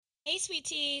Hey,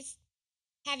 sweeties.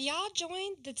 Have y'all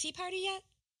joined the Tea Party yet?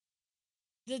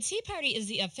 The Tea Party is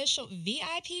the official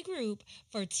VIP group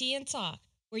for Tea and Talk,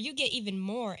 where you get even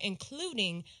more,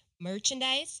 including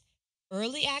merchandise,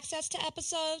 early access to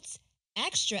episodes,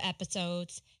 extra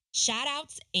episodes, shout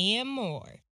outs, and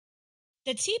more.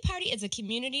 The Tea Party is a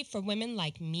community for women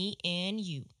like me and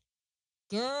you.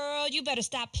 Girl, you better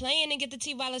stop playing and get the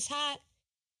tea while it's hot.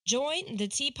 Join the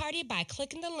Tea Party by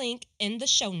clicking the link in the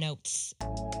show notes.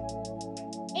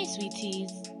 Hey, sweet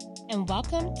teas, and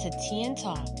welcome to Tea and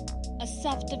Talk, a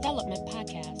self-development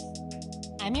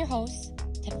podcast. I'm your host,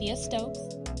 Tafia Stokes.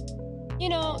 You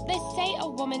know, they say a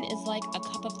woman is like a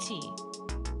cup of tea.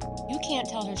 You can't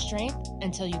tell her strength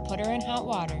until you put her in hot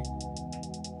water.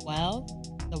 Well,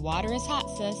 the water is hot,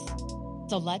 sis,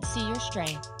 so let's see your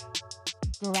strength.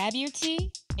 Grab your tea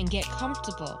and get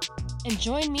comfortable, and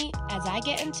join me as I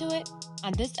get into it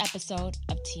on this episode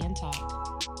of Tea and Talk.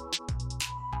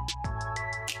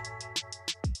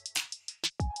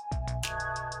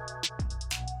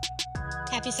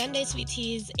 Happy Sunday, sweet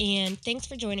teas, and thanks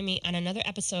for joining me on another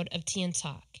episode of Tea and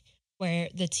Talk, where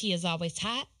the tea is always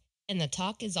hot and the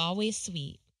talk is always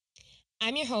sweet.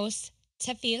 I'm your host,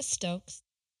 Tafia Stokes.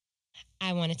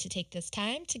 I wanted to take this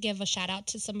time to give a shout out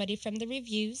to somebody from the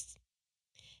reviews.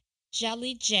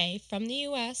 Jelly J from the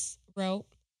US wrote,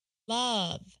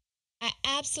 "Love. I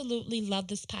absolutely love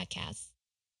this podcast.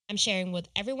 I'm sharing with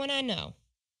everyone I know.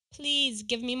 Please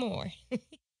give me more."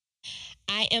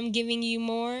 I am giving you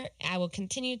more. I will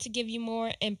continue to give you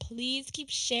more. And please keep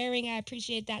sharing. I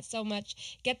appreciate that so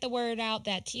much. Get the word out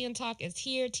that Tea and Talk is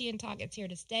here. Tea and Talk is here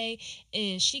to stay.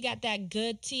 And she got that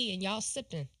good tea and y'all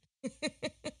sipping. All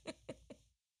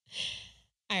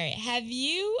right. Have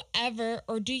you ever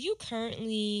or do you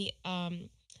currently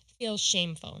feel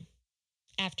shameful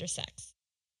after sex?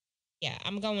 Yeah,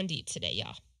 I'm going deep today,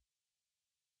 y'all.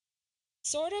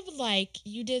 Sort of like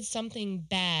you did something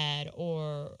bad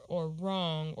or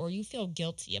wrong, or you feel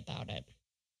guilty about it.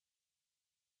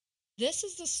 This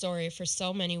is the story for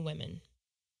so many women.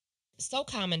 So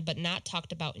common, but not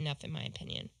talked about enough, in my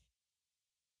opinion.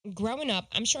 Growing up,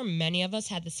 I'm sure many of us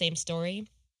had the same story.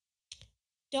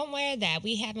 Don't wear that,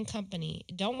 we having company.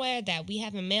 Don't wear that, we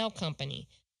having male company.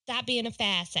 Stop being a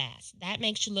fast ass. That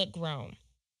makes you look grown.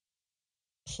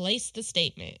 Place the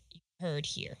statement you heard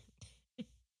here.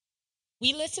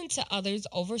 We listen to others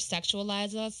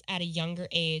over-sexualize us at a younger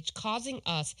age, causing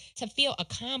us to feel a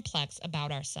complex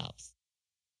about ourselves.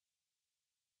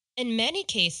 In many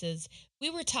cases, we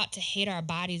were taught to hate our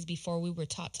bodies before we were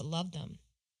taught to love them.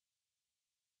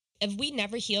 If we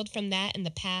never healed from that in the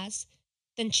past,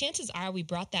 then chances are we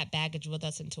brought that baggage with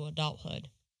us into adulthood.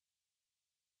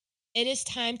 It is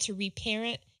time to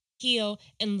reparent, heal,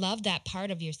 and love that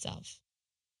part of yourself.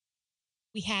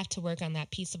 We have to work on that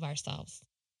piece of ourselves.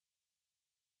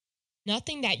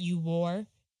 Nothing that you wore,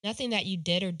 nothing that you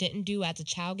did or didn't do as a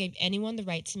child gave anyone the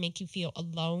right to make you feel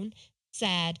alone,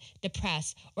 sad,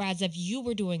 depressed, or as if you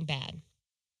were doing bad.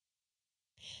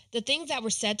 The things that were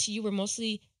said to you were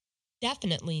mostly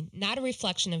definitely not a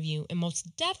reflection of you, and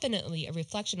most definitely a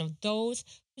reflection of those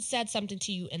who said something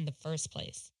to you in the first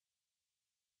place.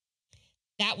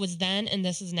 That was then, and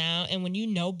this is now, and when you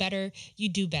know better, you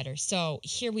do better. So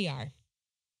here we are.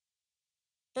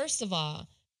 First of all,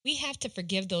 we have to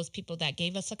forgive those people that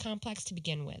gave us a complex to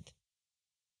begin with.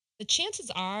 The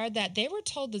chances are that they were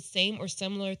told the same or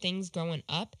similar things growing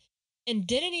up and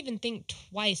didn't even think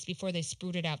twice before they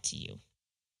sprouted out to you.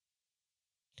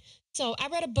 So I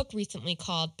read a book recently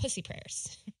called Pussy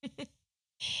Prayers.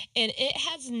 And it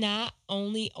has not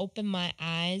only opened my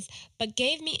eyes, but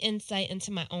gave me insight into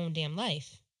my own damn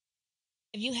life.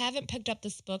 If you haven't picked up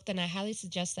this book, then I highly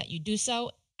suggest that you do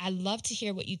so. I'd love to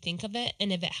hear what you think of it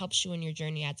and if it helps you in your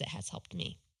journey as it has helped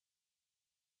me.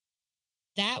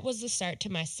 That was the start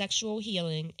to my sexual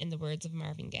healing, in the words of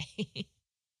Marvin Gaye.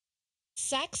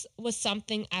 Sex was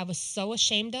something I was so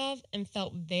ashamed of and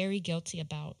felt very guilty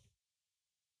about.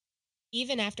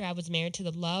 Even after I was married to the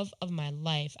love of my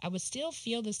life, I would still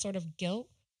feel this sort of guilt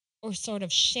or sort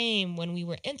of shame when we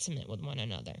were intimate with one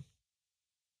another.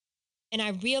 And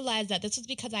I realized that this was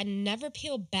because I never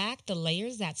peeled back the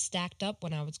layers that stacked up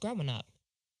when I was growing up.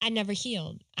 I never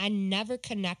healed. I never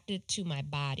connected to my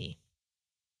body.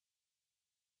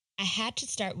 I had to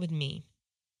start with me.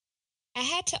 I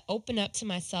had to open up to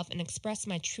myself and express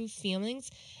my true feelings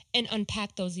and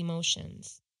unpack those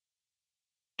emotions.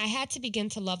 I had to begin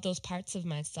to love those parts of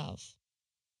myself.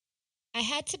 I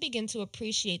had to begin to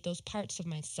appreciate those parts of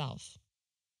myself.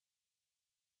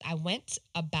 I went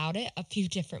about it a few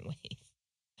different ways,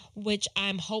 which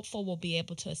I'm hopeful will be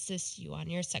able to assist you on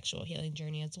your sexual healing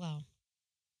journey as well.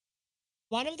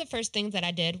 One of the first things that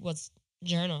I did was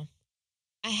journal.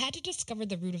 I had to discover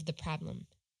the root of the problem.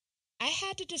 I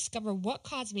had to discover what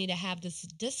caused me to have this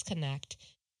disconnect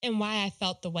and why I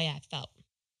felt the way I felt.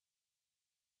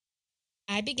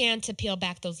 I began to peel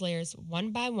back those layers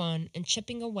one by one and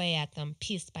chipping away at them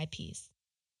piece by piece.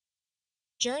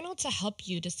 Journal to help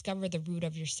you discover the root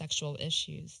of your sexual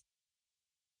issues.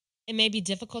 It may be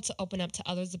difficult to open up to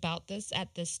others about this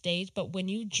at this stage, but when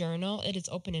you journal, it is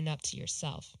opening up to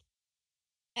yourself.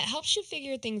 It helps you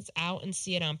figure things out and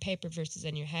see it on paper versus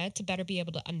in your head to better be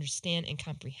able to understand and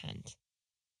comprehend.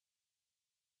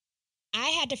 I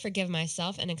had to forgive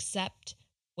myself and accept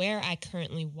where I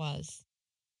currently was.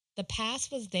 The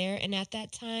past was there, and at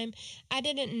that time, I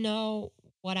didn't know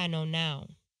what I know now.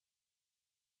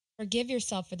 Forgive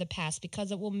yourself for the past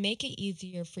because it will make it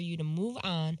easier for you to move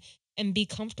on and be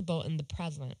comfortable in the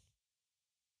present.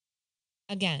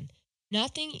 Again,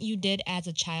 nothing you did as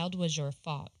a child was your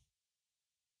fault.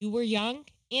 You were young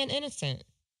and innocent.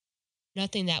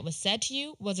 Nothing that was said to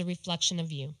you was a reflection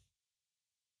of you.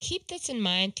 Keep this in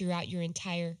mind throughout your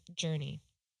entire journey.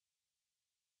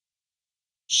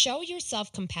 Show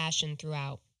yourself compassion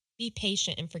throughout. Be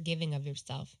patient and forgiving of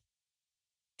yourself.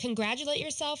 Congratulate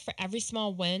yourself for every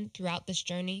small win throughout this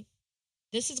journey.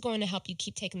 This is going to help you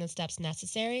keep taking the steps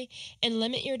necessary and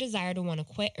limit your desire to want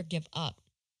to quit or give up.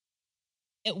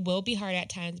 It will be hard at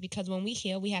times because when we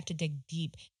heal, we have to dig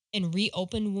deep and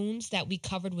reopen wounds that we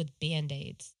covered with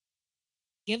Band-Aids.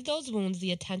 Give those wounds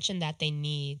the attention that they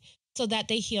need so that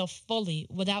they heal fully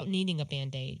without needing a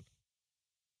Band-Aid.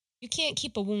 You can't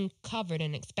keep a wound covered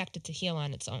and expect it to heal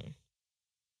on its own.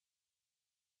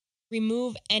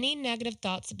 Remove any negative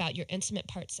thoughts about your intimate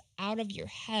parts out of your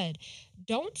head.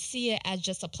 Don't see it as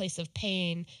just a place of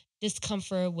pain,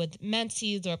 discomfort with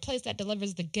menses, or a place that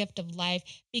delivers the gift of life.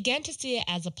 Begin to see it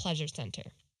as a pleasure center.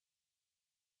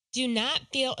 Do not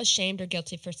feel ashamed or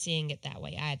guilty for seeing it that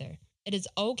way either. It is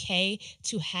okay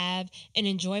to have and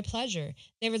enjoy pleasure.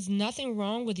 There is nothing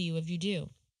wrong with you if you do.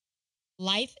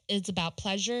 Life is about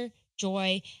pleasure,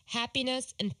 joy,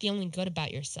 happiness, and feeling good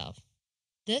about yourself.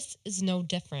 This is no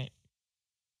different.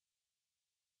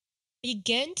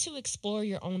 Begin to explore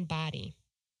your own body.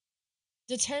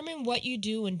 Determine what you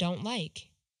do and don't like.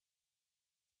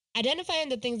 Identifying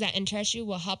the things that interest you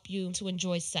will help you to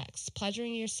enjoy sex,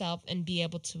 pleasuring yourself, and be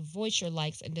able to voice your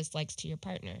likes and dislikes to your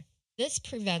partner. This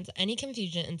prevents any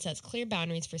confusion and sets clear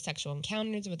boundaries for sexual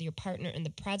encounters with your partner in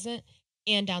the present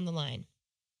and down the line.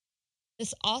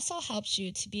 This also helps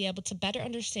you to be able to better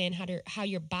understand how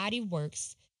your body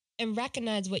works and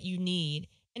recognize what you need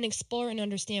and explore and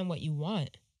understand what you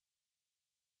want.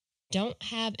 Don't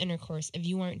have intercourse if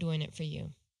you aren't doing it for you.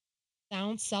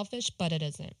 Sounds selfish, but it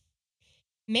isn't.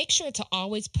 Make sure to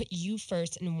always put you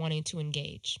first in wanting to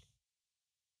engage.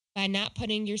 By not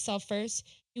putting yourself first,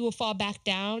 you will fall back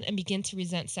down and begin to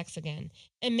resent sex again,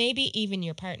 and maybe even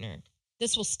your partner.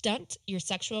 This will stunt your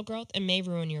sexual growth and may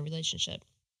ruin your relationship.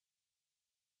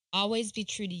 Always be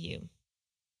true to you.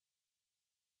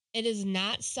 It is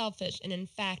not selfish and in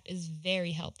fact is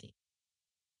very healthy.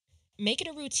 Make it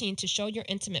a routine to show your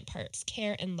intimate parts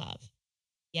care and love.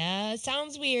 Yeah, it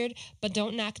sounds weird, but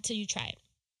don't knock it till you try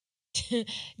it.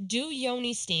 Do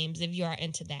yoni steams if you are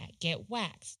into that. Get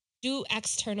waxed. Do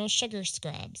external sugar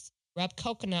scrubs. Rub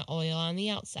coconut oil on the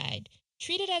outside.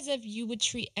 Treat it as if you would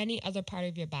treat any other part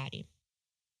of your body.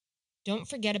 Don't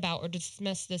forget about or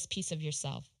dismiss this piece of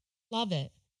yourself. Love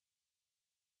it.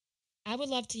 I would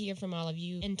love to hear from all of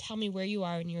you and tell me where you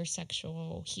are in your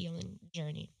sexual healing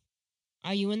journey.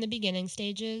 Are you in the beginning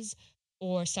stages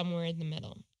or somewhere in the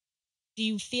middle? Do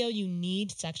you feel you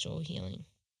need sexual healing?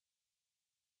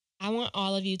 I want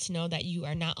all of you to know that you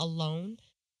are not alone.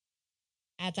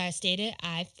 As I stated,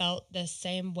 I felt the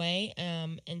same way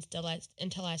until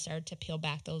I started to peel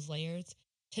back those layers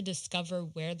to discover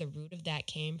where the root of that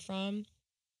came from.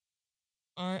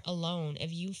 Aren't alone.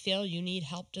 If you feel you need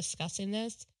help discussing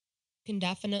this, you can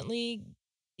definitely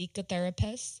seek a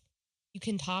therapist. You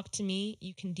can talk to me.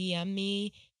 You can DM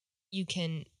me. You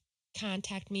can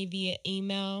contact me via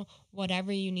email.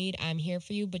 Whatever you need, I'm here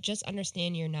for you. But just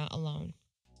understand you're not alone.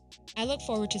 I look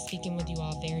forward to speaking with you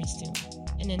all very soon.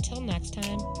 And until next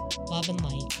time, love and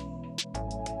light.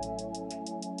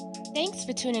 Thanks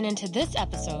for tuning into this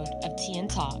episode of Tea and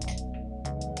Talk.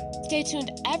 Stay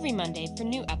tuned every Monday for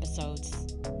new episodes.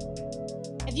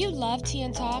 If you love Tea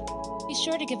and Talk, be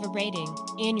sure to give a rating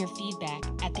and your feedback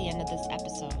at the end of this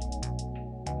episode.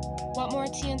 Want more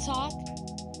Tea and Talk?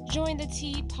 Join the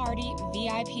Tea Party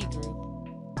VIP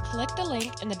group. Click the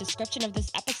link in the description of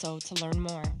this episode to learn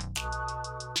more.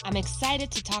 I'm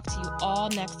excited to talk to you all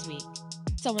next week.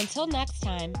 So until next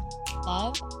time,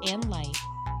 love and light.